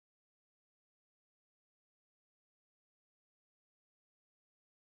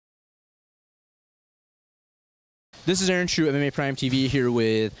This is Aaron True, MMA Prime TV, here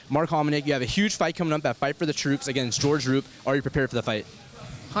with Mark Hominick. You have a huge fight coming up at Fight for the Troops against George Roop. Are you prepared for the fight?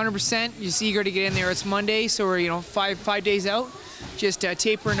 100%. Just eager to get in there. It's Monday, so we're five days out. Just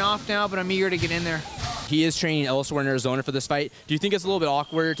tapering off now, but I'm eager to get in there. He is training elsewhere in Arizona for this fight. Do you think it's a little bit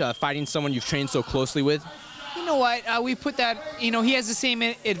awkward fighting someone you've trained so closely with? You know what? We put that, he has the same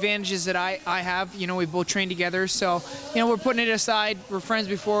advantages that I have. We both train together. So, we're putting it aside. We're friends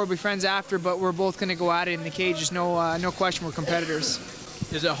before, we'll be friends after, but we're both going to go at it in the cage. There's no question we're competitors.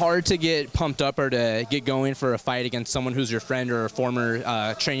 Is it hard to get pumped up or to get going for a fight against someone who's your friend or a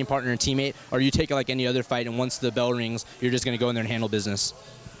former training partner and teammate? Or you take it like any other fight, and once the bell rings, you're just going to go in there and handle business?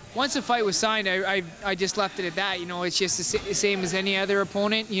 Once the fight was signed, I just left it at that. It's just the same as any other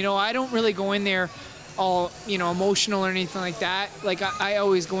opponent. I don't really go in there all emotional or anything like that. Like I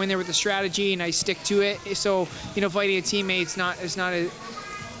always go in there with a strategy and I stick to it. So fighting a teammate, it's not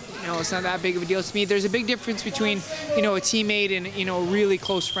that big of a deal to me. There's a big difference between a teammate and a really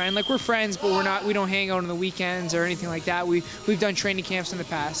close friend. Like we're friends, but we don't hang out on the weekends or anything like that. We've done training camps in the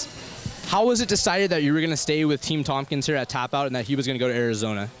past. How was it decided that you were going to stay with Team Tompkins here at Tap Out and that he was going to go to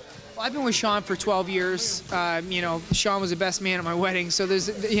Arizona? Well, I've been with Sean for 12 years. Sean was the best man at my wedding, so there's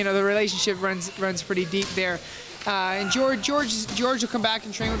the relationship runs pretty deep there. And George will come back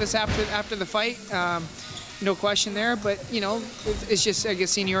and train with us after the fight. No question there, but it's just, I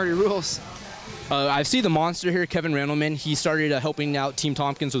guess, seniority rules. I see the monster here, Kevin Randleman. He started helping out Team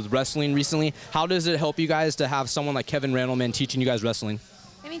Tompkins with wrestling recently. How does it help you guys to have someone like Kevin Randleman teaching you guys wrestling?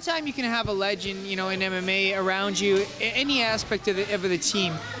 Anytime you can have a legend, in MMA around you, any aspect of the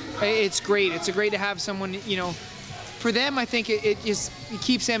team, it's great. It's great to have someone, for them, I think it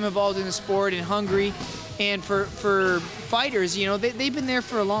keeps them involved in the sport and hungry. And for fighters, they've been there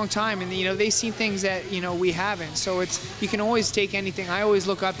for a long time, and they've seen things that we haven't. So you can always take anything. I always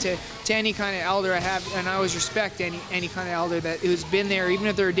look up to any kind of elder I have, and I always respect any kind of elder who's been there, even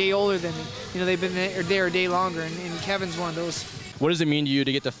if they're a day older than me. They've been there a day longer, and Kevin's one of those. What does it mean to you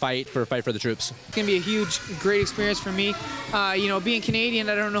to get to fight for the Troops? It's going to be a great experience for me. Being Canadian,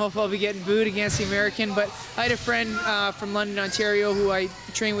 I don't know if I'll be getting booed against the American, but I had a friend from London, Ontario, who I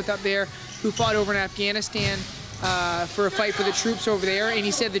trained with up there, who fought over in Afghanistan for a fight for the troops over there, and he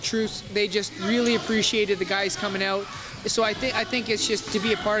said the troops, they just really appreciated the guys coming out. So I think it's just, to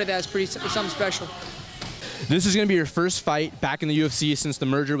be a part of that is something special. This is going to be your first fight back in the UFC since the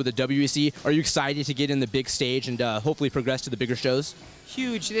merger with the WEC. Are you excited to get in the big stage and hopefully progress to the bigger shows?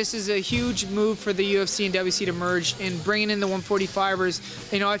 Huge. This is a huge move for the UFC and WEC to merge, and bringing in the 145ers.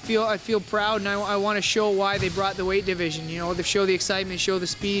 I feel proud, and I want to show why they brought the weight division. To show the excitement, show the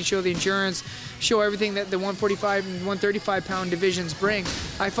speed, show the endurance, show everything that the 145 and 135 pound divisions bring.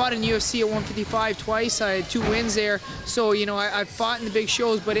 I fought in UFC at 155 twice. I had 2 wins there. So I fought in the big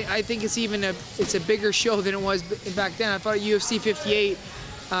shows, but I think it's a bigger show than it was back then. I fought at UFC 58.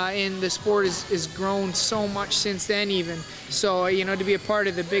 And the sport has grown so much since then even. So, to be a part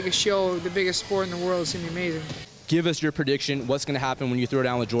of the biggest show, the biggest sport in the world is going to be amazing. Give us your prediction. What's going to happen when you throw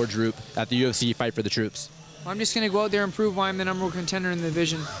down with George Roop at the UFC Fight for the Troops? I'm just going to go out there and prove why I'm the #1 contender in the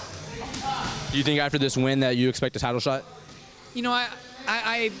division. Do you think after this win that you expect a title shot? Dana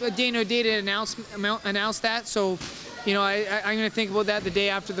announced that, so I'm going to think about that the day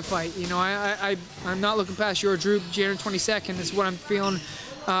after the fight. I'm not looking past George Roop. January 22nd is what I'm feeling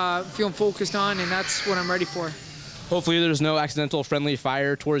focused on, and that's what I'm ready for. Hopefully there's no accidental friendly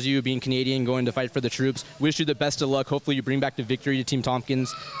fire towards you being Canadian going to fight for the troops. Wish you the best of luck. Hopefully you bring back the victory to Team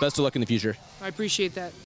Tompkins. Best of luck in the future. I appreciate that.